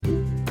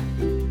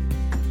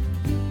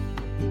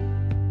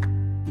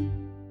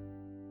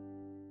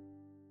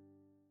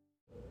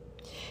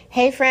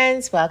Hey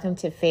friends, welcome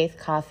to Faith,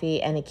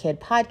 Coffee, and a Kid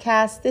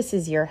podcast. This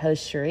is your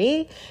host,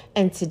 Cherie,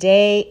 and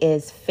today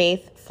is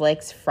Faith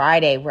Flicks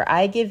Friday, where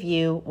I give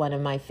you one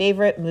of my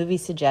favorite movie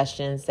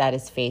suggestions that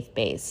is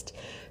faith-based.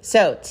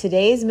 So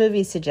today's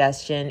movie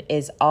suggestion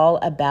is all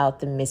about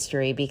the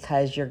mystery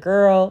because your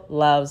girl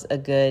loves a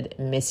good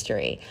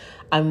mystery.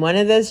 I'm one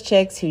of those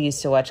chicks who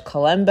used to watch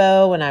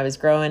Columbo when I was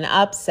growing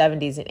up,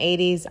 70s and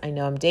 80s. I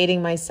know I'm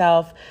dating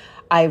myself.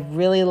 I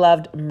really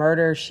loved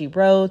Murder, She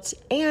Wrote,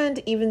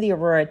 and even the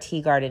Aurora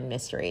Tea Garden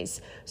mysteries.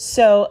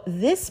 So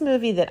this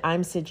movie that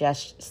I'm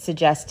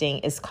suggesting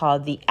is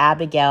called The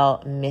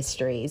Abigail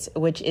Mysteries,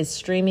 which is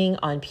streaming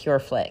on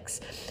PureFlix.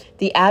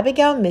 The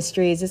Abigail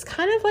Mysteries is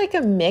kind of like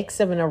a mix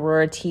of an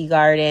Aurora Tea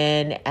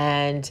Garden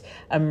and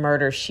a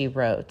Murder, She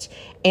Wrote.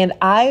 And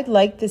I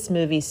liked this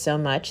movie so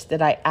much that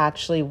I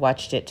actually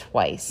watched it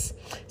twice.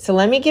 So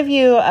let me give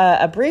you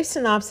a brief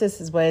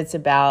synopsis of what it's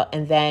about,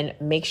 and then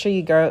make sure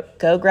you go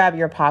grab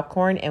your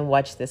popcorn and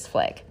watch this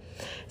flick.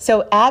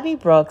 So Abby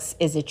Brooks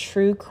is a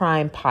true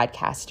crime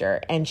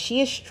podcaster, and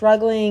she is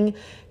struggling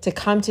to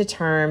come to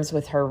terms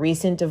with her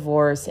recent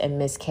divorce and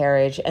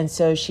miscarriage. And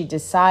so she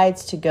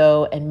decides to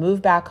go and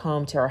move back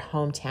home to her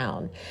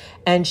hometown.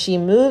 And she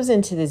moves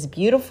into this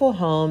beautiful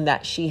home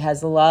that she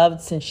has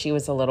loved since she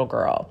was a little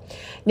girl.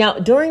 Now,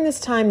 during this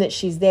time that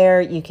she's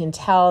there, you can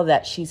tell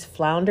that she's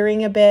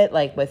floundering a bit,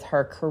 like with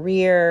her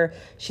career.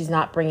 She's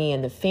not bringing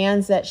in the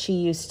fans that she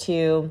used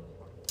to.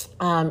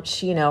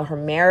 Her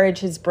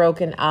marriage has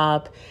broken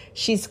up.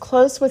 She's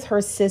close with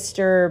her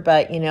sister,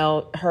 but,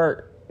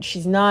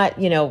 she's not,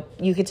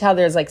 you could tell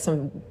there's like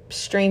some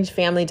strange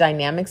family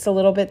dynamics a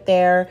little bit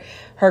there.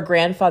 Her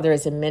grandfather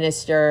is a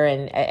minister,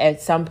 and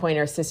at some point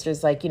her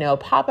sister's like,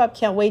 Pop-Up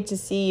can't wait to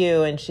see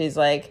you. And she's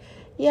like,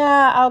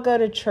 yeah, I'll go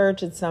to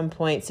church at some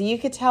point. So you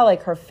could tell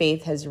like her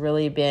faith has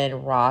really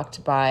been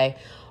rocked by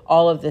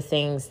all of the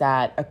things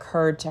that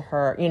occurred to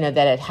her, that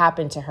had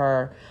happened to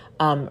her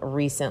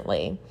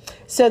recently.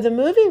 So the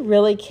movie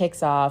really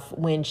kicks off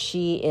when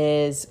she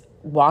is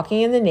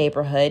walking in the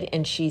neighborhood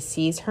and she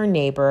sees her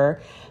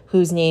neighbor,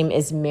 whose name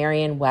is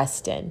Marion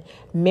Weston.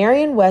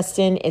 Marion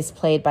Weston is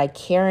played by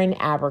Karen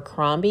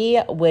Abercrombie,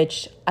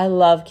 which I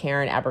love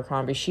Karen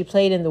Abercrombie. She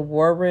played in The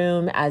War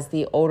Room as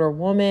the older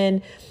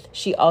woman.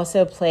 She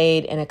also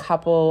played in a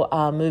couple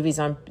movies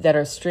that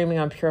are streaming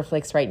on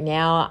PureFlix right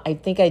now. I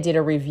think I did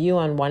a review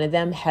on one of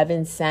them,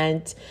 Heaven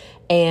Sent,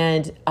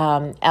 and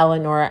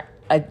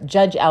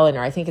Judge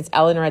Eleanor. I think it's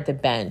Eleanor at the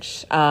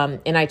Bench.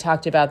 And I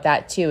talked about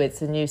that too.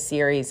 It's a new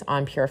series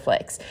on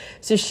PureFlix.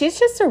 So she's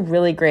just a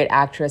really great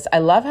actress. I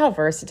love how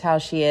versatile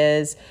she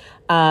is.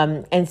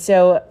 And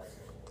so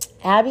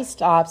Abby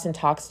stops and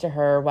talks to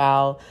her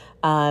while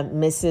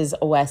Mrs.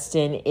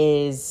 Weston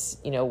is,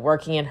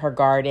 working in her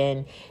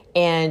garden.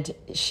 And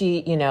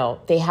she,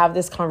 they have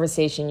this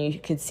conversation. You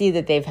could see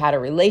that they've had a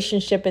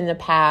relationship in the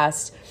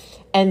past.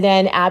 And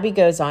then Abby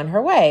goes on her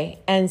way.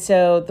 And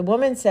so the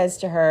woman says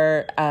to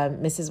her,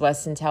 Mrs.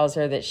 Weston tells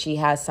her that she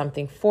has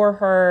something for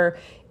her.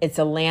 It's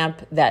a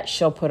lamp that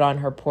she'll put on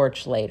her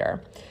porch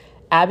later.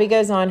 Abby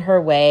goes on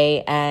her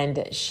way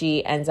and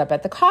she ends up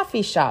at the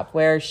coffee shop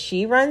where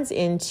she runs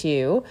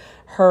into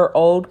her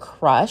old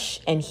crush.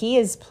 And he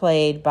is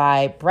played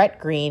by Brett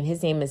Green.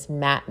 His name is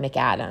Matt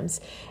McAdams.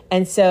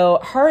 And so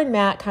her and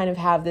Matt kind of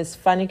have this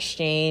fun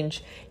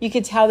exchange. You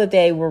could tell that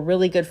they were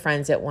really good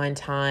friends at one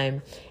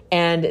time.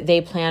 And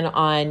they plan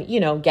on,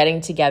 getting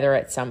together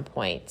at some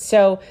point.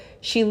 So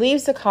she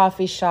leaves the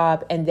coffee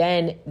shop, and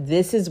then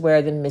this is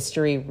where the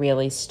mystery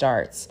really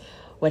starts.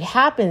 What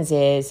happens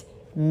is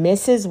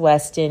Mrs.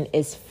 Weston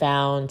is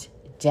found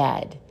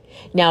dead.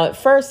 Now, at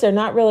first, they're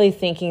not really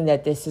thinking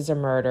that this is a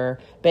murder,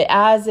 but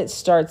as it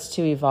starts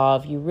to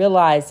evolve, you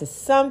realize that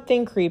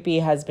something creepy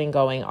has been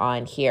going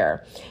on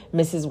here.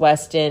 Mrs.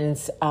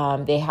 Weston's,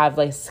 they have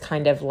this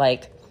kind of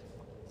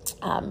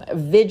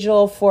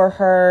vigil for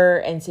her.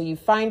 And so you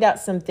find out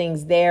some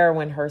things there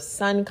when her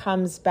son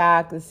comes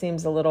back. This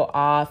seems a little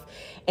off.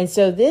 And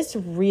so this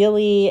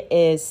really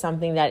is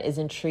something that is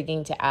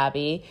intriguing to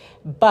Abby.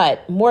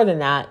 But more than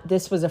that,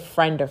 this was a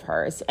friend of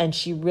hers, and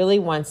she really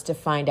wants to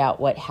find out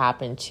what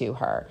happened to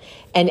her.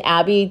 And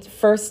Abby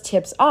first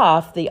tips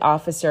off the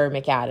officer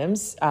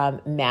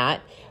McAdams,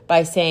 Matt,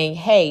 by saying,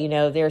 hey,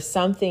 there's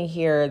something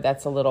here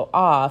that's a little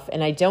off.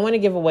 And I don't want to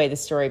give away the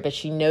story, but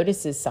she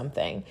notices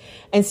something.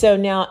 And so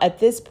now at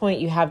this point,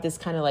 you have this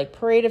kind of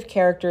parade of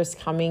characters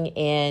coming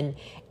in,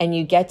 and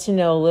you get to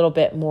know a little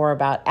bit more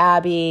about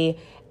Abby.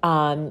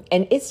 And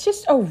it's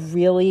just a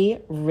really,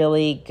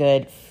 really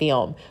good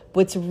film.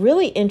 What's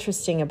really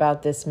interesting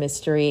about this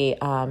mystery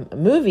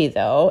movie,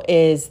 though,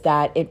 is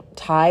that it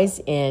ties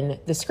in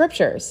the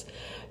scriptures.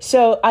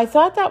 So I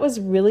thought that was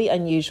really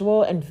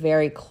unusual and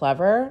very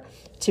clever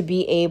to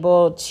be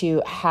able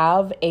to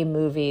have a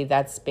movie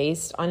that's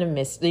based on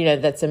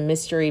that's a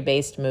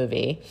mystery-based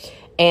movie,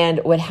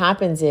 And what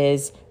happens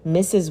is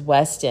Mrs.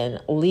 Weston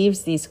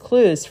leaves these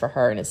clues for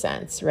her in a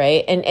sense,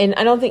 right? And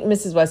I don't think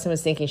Mrs. Weston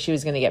was thinking she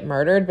was going to get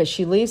murdered, but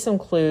she leaves some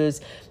clues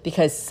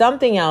because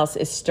something else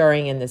is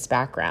stirring in this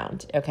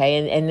background,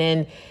 okay? And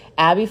then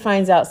Abby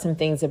finds out some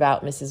things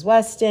about Mrs.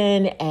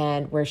 Weston,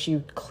 and where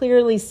she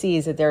clearly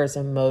sees that there is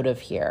a motive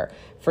here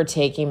for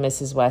taking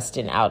Mrs.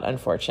 Weston out,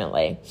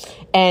 unfortunately.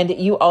 And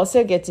you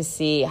also get to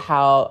see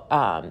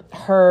how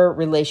her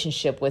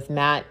relationship with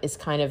Matt is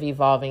kind of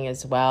evolving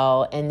as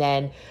well. And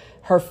then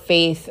her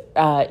faith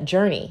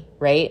journey,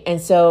 right?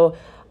 And so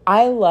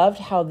I loved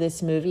how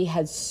this movie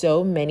had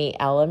so many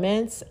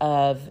elements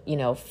of,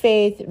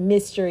 faith,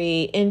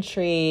 mystery,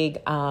 intrigue,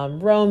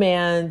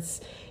 romance,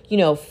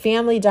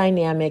 family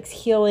dynamics,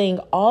 healing,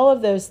 all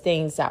of those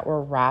things that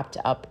were wrapped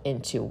up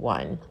into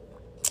one.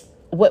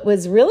 What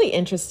was really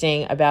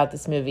interesting about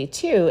this movie,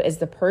 too, is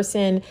the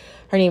person,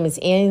 her name is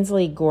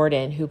Ainsley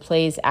Gordon, who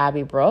plays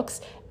Abby Brooks,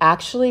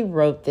 actually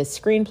wrote this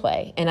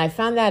screenplay. And I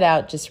found that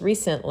out just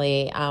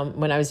recently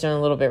when I was doing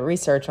a little bit of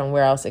research on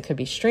where else it could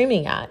be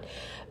streaming at.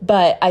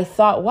 But I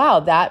thought,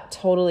 wow, that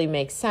totally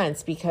makes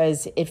sense,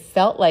 because it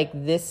felt like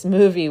this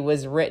movie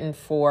was written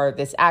for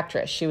this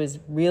actress. She was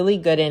really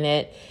good in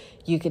it.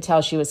 You could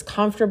tell she was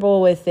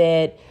comfortable with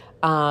it.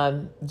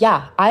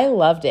 I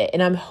loved it.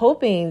 And I'm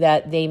hoping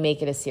that they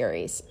make it a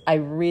series. I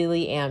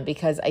really am,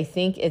 because I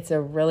think it's a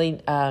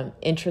really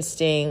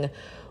interesting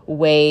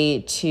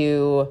way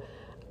to,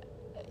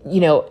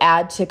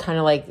 add to kind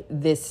of like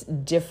this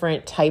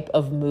different type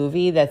of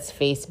movie that's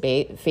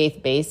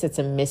faith-based. It's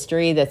a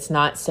mystery that's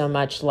not so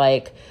much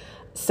like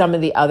some of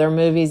the other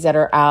movies that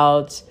are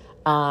out,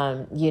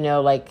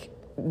 like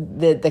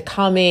the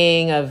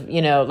coming of,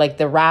 like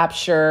the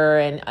rapture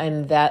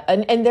and that,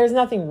 and there's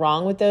nothing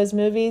wrong with those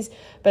movies,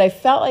 but I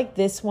felt like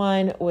this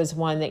one was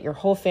one that your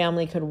whole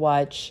family could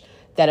watch,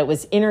 that it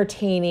was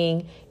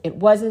entertaining. It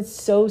wasn't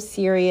so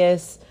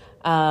serious.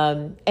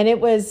 And it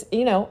was,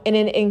 and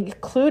it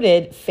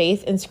included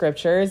faith in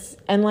scriptures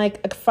and like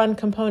a fun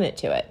component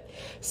to it.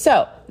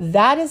 So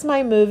that is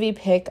my movie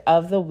pick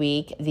of the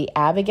week, The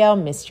Abigail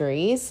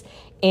Mysteries.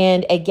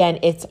 And again,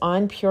 it's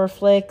on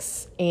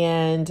PureFlix,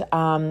 and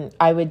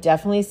I would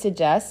definitely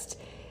suggest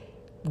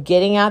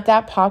getting out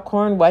that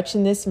popcorn,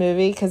 watching this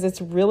movie, because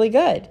it's really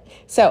good.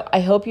 So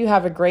I hope you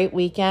have a great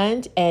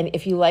weekend. And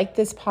if you like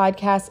this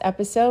podcast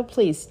episode,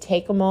 please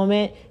take a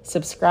moment,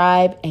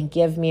 subscribe, and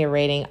give me a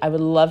rating. I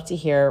would love to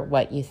hear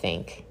what you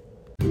think.